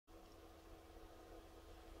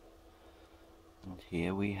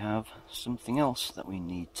Here we have something else that we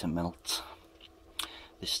need to melt.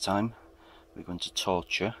 This time we're going to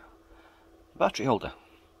torture a battery holder.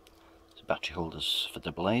 So battery holders for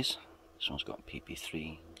AA's. This one's got a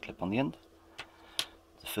PP3 clip on the end.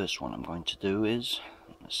 The first one I'm going to do is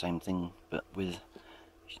the same thing, but with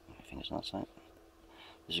my fingers on that side.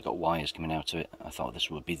 This has got wires coming out of it. I thought this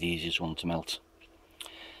would be the easiest one to melt.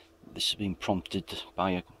 This has been prompted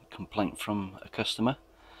by a complaint from a customer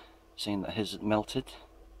saying that his had melted.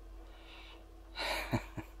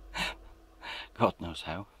 God knows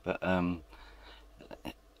how, but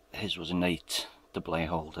his was an 8 AA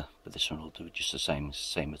holder, but this one will do just the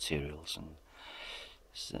same materials.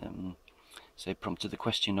 And so it prompted the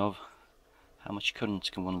question of how much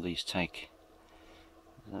current can one of these take.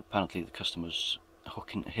 Apparently the customer's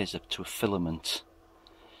hooking his up to a filament,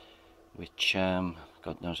 which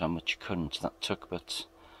God knows how much current that took, but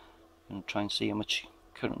I'm going to try and see how much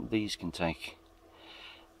current these can take.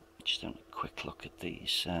 Just having a quick look at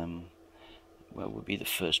these. Where would be the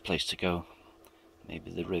first place to go?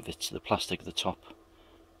 Maybe the rivets, the plastic at the top,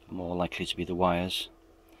 but more likely to be the wires.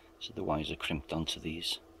 So the wires are crimped onto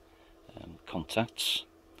these contacts.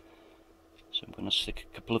 So I'm going to stick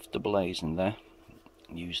a couple of AA's in there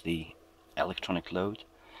and use the electronic load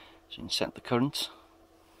so you can set the current.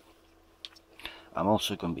 I'm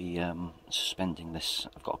also going to be suspending this.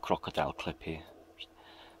 I've got a crocodile clip here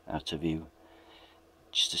out of view,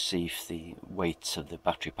 just to see if the weight of the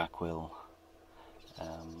battery pack will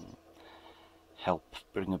help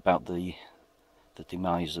bring about the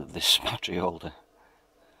demise of this battery holder.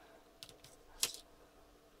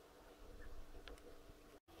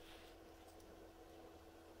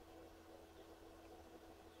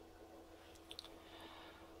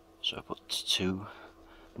 So I put 2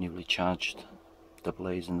 newly charged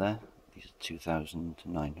AA's in there. These are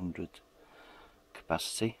 2,900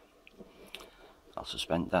 capacity. I'll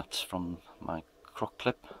suspend that from my croc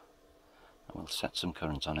clip and we'll set some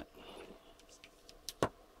current on it.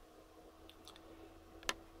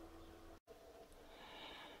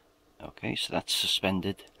 Okay, so that's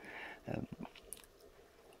suspended. I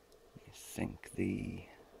think these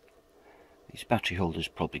battery holders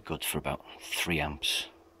are probably good for about 3 amps.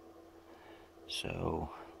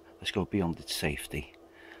 So let's go beyond its safety.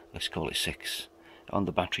 Let's call it 6. On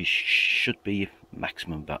the battery should be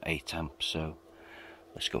maximum about 8 amps, so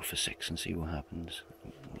let's go for 6 and see what happens.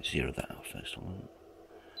 Zero that out first one.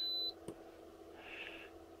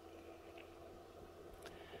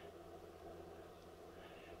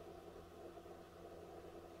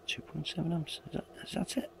 .7 amps. Is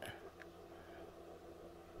that it?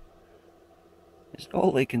 Is that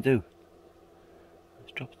all they can do?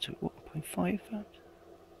 Let's drop it to 1.5 amps.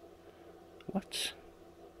 What?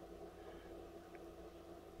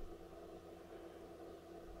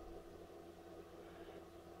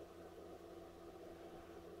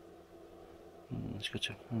 Let's go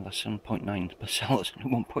to that's 7.9 per cell. That's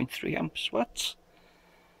only 1.3 amps. What?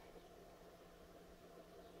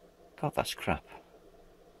 God, that's crap.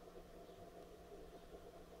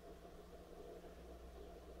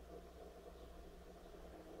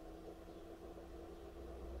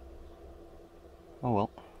 Oh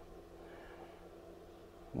well.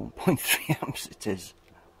 1.3 amps it is.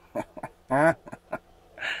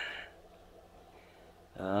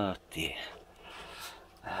 Oh dear.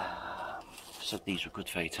 So these were good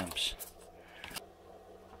for 8 amps.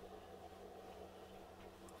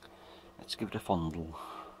 Let's give it a fondle.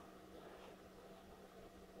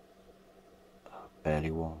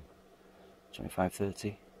 Barely warm.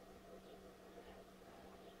 25-30.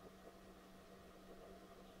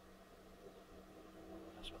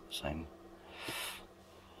 That's about the same.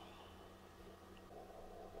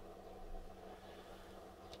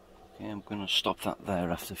 Okay, I'm going to stop that there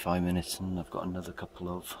after 5 minutes, and I've got another couple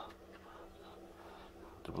of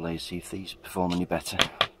AA's, see if these perform any better.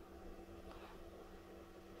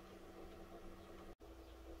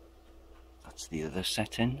 That's the other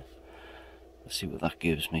setting. Let's see what that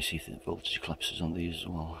gives me, see if the voltage collapses on these as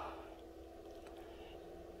well.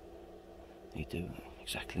 They do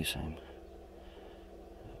exactly the same.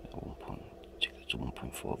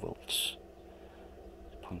 1.4 volts.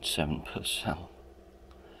 0.7 per cell.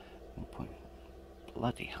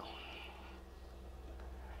 Bloody hell.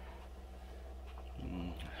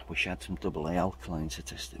 I wish I had some AA alkaline to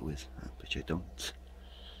test it with, but I don't.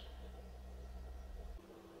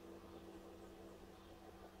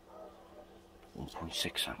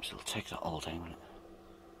 .6 amps, it'll take that all day, won't it?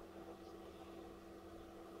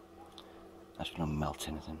 That's when I'm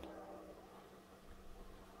melting anything.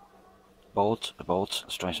 Abort,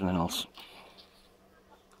 let's try something else.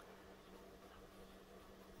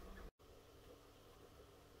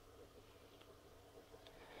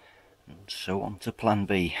 So on to plan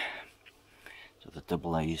B. So the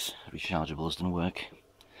AA rechargeables didn't work.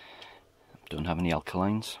 Don't have any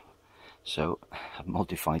alkalines, so I've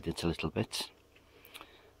modified it a little bit.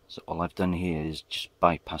 So all I've done here is just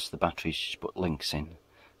bypass the batteries, just put links in,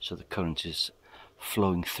 so the current is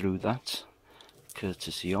flowing through that,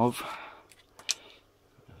 courtesy of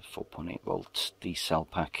 4.8 volt D cell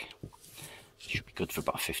pack. Should be good for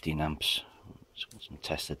about 15 amps. Some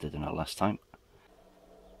tests I did on it last time.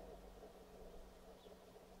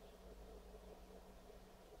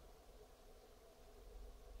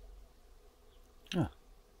 Oh.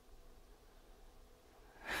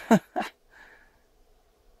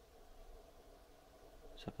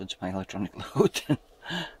 So happens to my electronic load.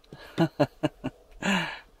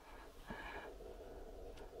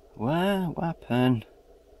 What happened?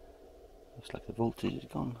 Looks like the voltage is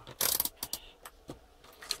gone.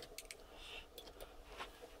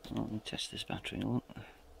 Let me test this battery.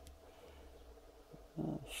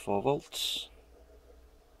 4 volts.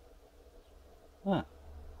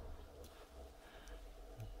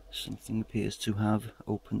 Something appears to have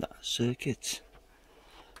opened that circuit.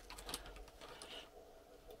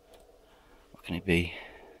 What can it be?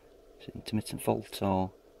 Is it intermittent fault,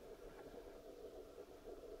 or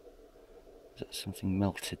is that something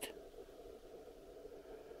melted?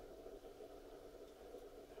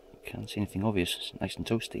 Can't see anything obvious. It's nice and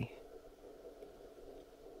toasty.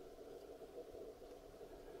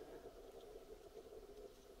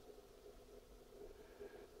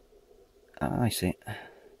 I see it.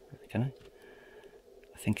 Can I?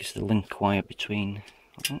 I think it's the link wire between.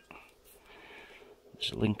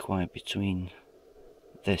 There's a link wire between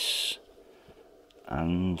this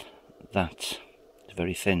and that. It's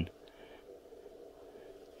very thin.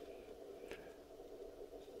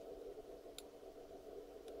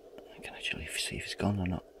 I can actually see if it's gone or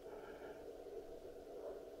not.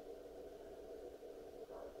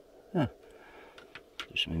 Do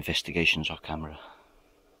some investigations off camera.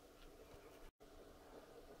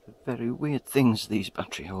 Very weird things, these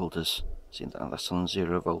battery holders. See that's on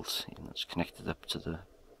 0 volts, and that's connected up to the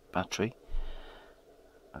battery.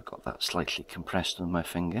 I've got that slightly compressed on my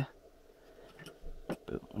finger,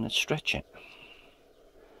 but when I stretch it,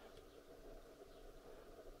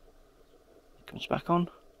 it comes back on.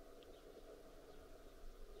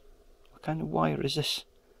 What kind of wire is this?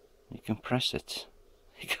 You compress it,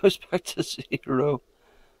 it goes back to 0.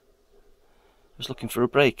 I was looking for a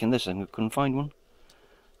break in this and I couldn't find one.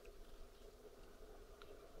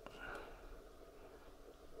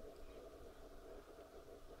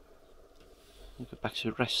 Go back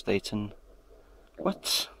to rest state and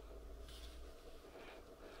what?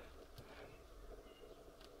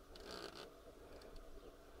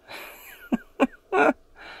 I'm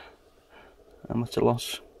at a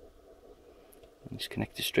loss. It's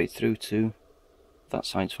connected straight through to that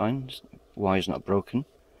side's fine. Wire's not broken.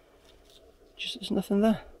 Just there's nothing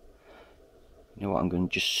there. You know what? I'm going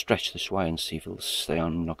to just stretch this wire and see if it'll stay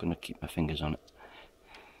on. I'm not going to keep my fingers on it.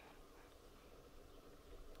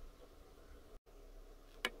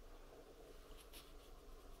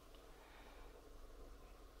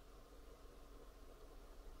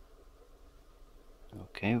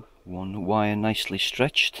 Okay, one wire nicely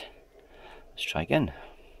stretched. Let's try again.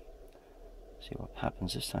 See what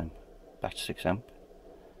happens this time. Back to 6 amp.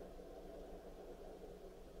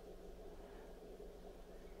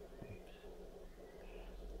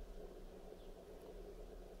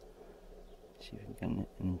 See if we can get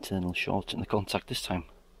an internal short in the contact this time.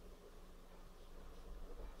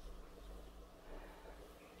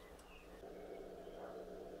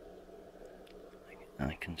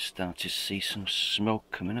 I can start to see some smoke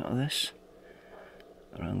coming out of this.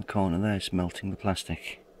 Around the corner there, it's melting the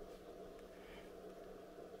plastic.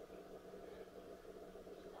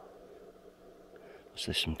 Was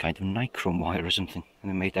this some kind of nichrome wire or something? And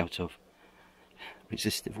they're made out of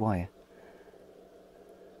resistive wire.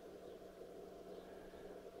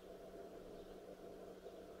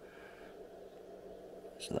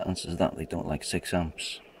 So that answers that. They don't like 6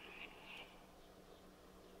 amps.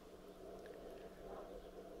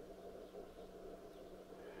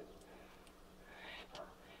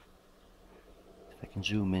 If I can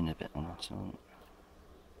zoom in a bit on that. So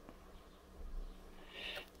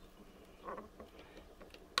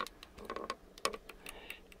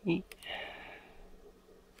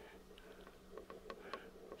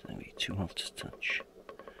maybe too hot to touch.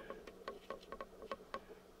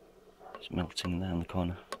 It's melting there in the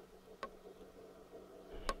corner.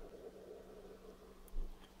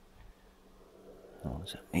 Oh,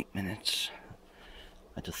 was it 8 minutes?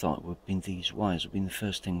 I'd have thought it would have been these wires would have been the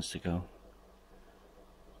first things to go.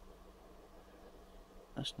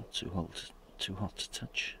 That's not too hot. too hot to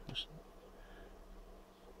touch.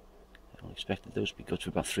 I expected those to go to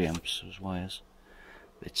about 3 amps, those wires.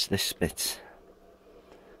 It's this bit.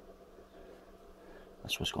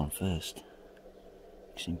 That's what's gone first.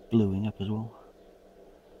 You see bluing up as well.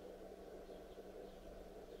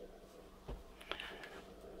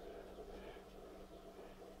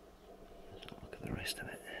 Look at the rest of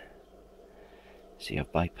it. See,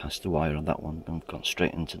 I've bypassed the wire on that one and gone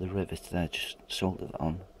straight into the rivet there, just soldered that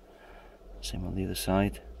on. Same on the other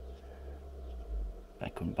side. I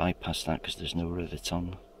couldn't bypass that because there's no rivet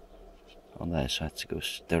on there, so I had to go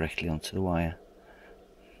directly onto the wire.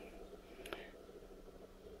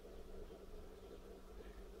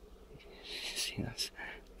 See, that's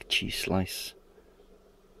a cheese slice.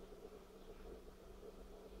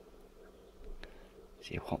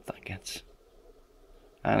 See how hot that gets.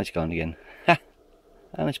 And it's gone again. Ha!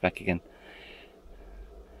 And it's back again.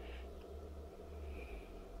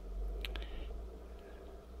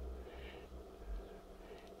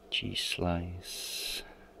 Cheese slice.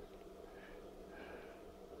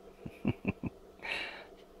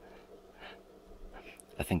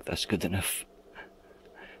 I think that's good enough.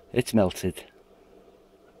 It's melted.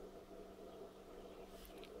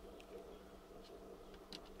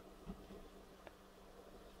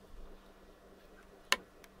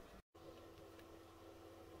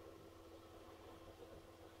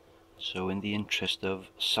 So in the interest of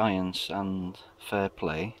science and fair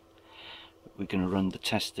play, we're going to run the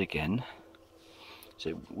test again.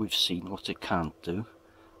 So we've seen what it can't do.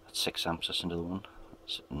 That's 6 amps, that's another one.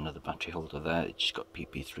 That's another battery holder there. It's just got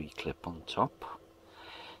PP3 clip on top.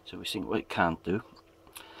 So we've seen what it can't do.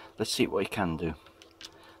 Let's see what it can do.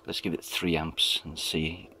 Let's give it 3 amps and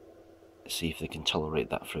see if they can tolerate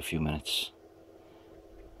that for a few minutes.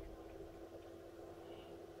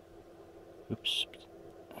 Oops,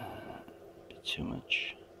 a bit too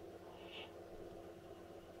much.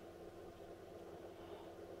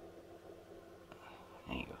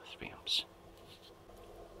 There you go, 3 amps.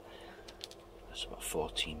 That's about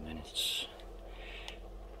 14 minutes.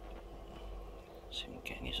 See if we can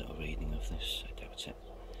get any sort of reading of this. I doubt it.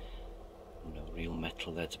 No real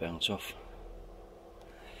metal there to bounce off.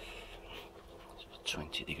 It's about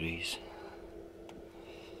 20 degrees.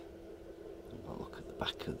 And I'll look at the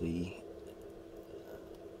back of the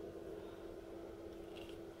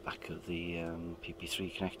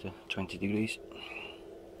PP3 connector. 20 degrees.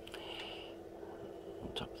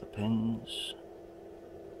 On top of the pins,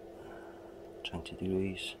 20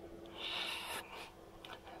 degrees.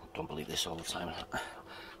 Don't believe this all the time.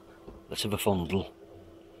 Let's have a fondle.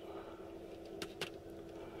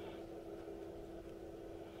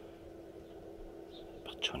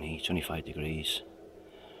 About 25 degrees.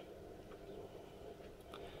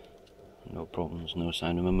 No problems, no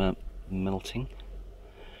sign of them melting.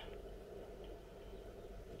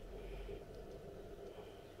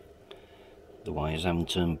 The wires haven't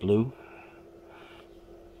turned blue.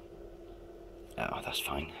 Oh, that's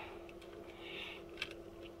fine.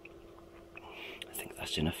 I think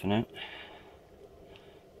that's enough for now.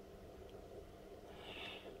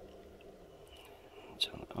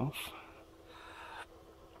 Turn that off.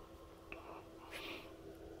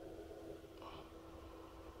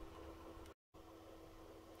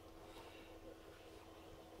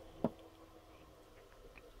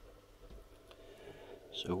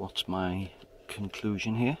 So what's my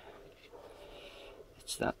conclusion here?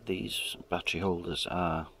 It's that these battery holders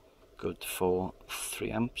are good for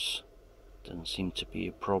 3 amps. Doesn't seem to be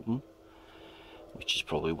a problem, which is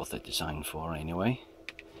probably what they're designed for anyway.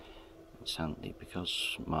 It's handy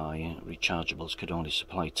because my rechargeables could only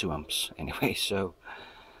supply 2 amps anyway, so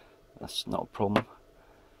that's not a problem.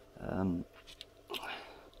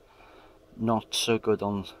 Not so good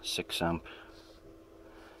on 6 amp,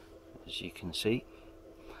 as you can see.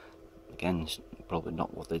 Again, it's probably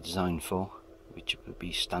not what they're designed for, which would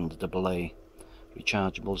be standard AA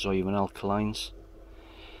rechargeables or even alkalines.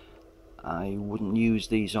 I wouldn't use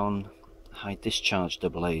these on high discharge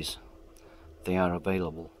AA's. They are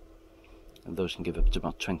available, and those can give up to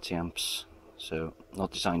about 20 amps, so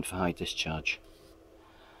not designed for high discharge.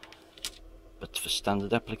 But for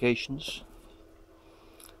standard applications,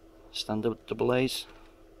 standard AA's,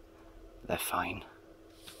 they're fine.